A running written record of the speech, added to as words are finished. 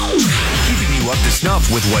to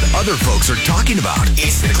snuff with what other folks are talking about.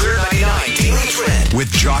 It's the Clear 99 Daily Trend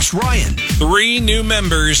with Josh Ryan. 3 new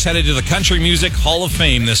members headed to the Country Music Hall of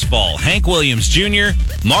Fame this fall. Hank Williams Jr.,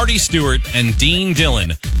 Marty Stewart, and Dean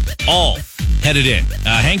Dillon, all headed in.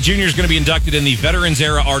 Hank Jr. is going to be inducted in the Veterans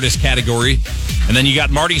Era Artist category. And then you got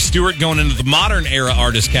Marty Stewart going into the Modern Era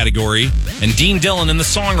Artist category, and Dean Dillon in the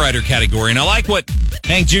Songwriter category. And I like what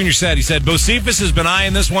Hank Jr. said. He said, Bocephus has been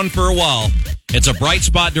eyeing this one for a while. It's a bright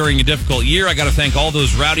spot during a difficult year. I got to thank all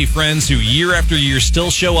those rowdy friends who year after year still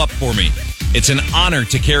show up for me. It's an honor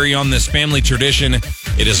to carry on this family tradition.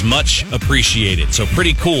 It is much appreciated. So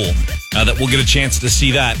pretty cool that we'll get a chance to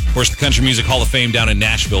see that. Of course, the Country Music Hall of Fame down in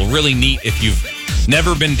Nashville. Really neat. If you've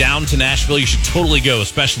never been down to Nashville, you should totally go,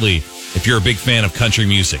 especially if you're a big fan of country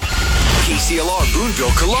music. KCLR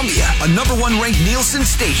Boonville, Columbia, a #1 ranked Nielsen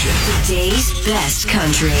station. Today's best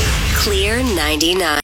country. Clear 99.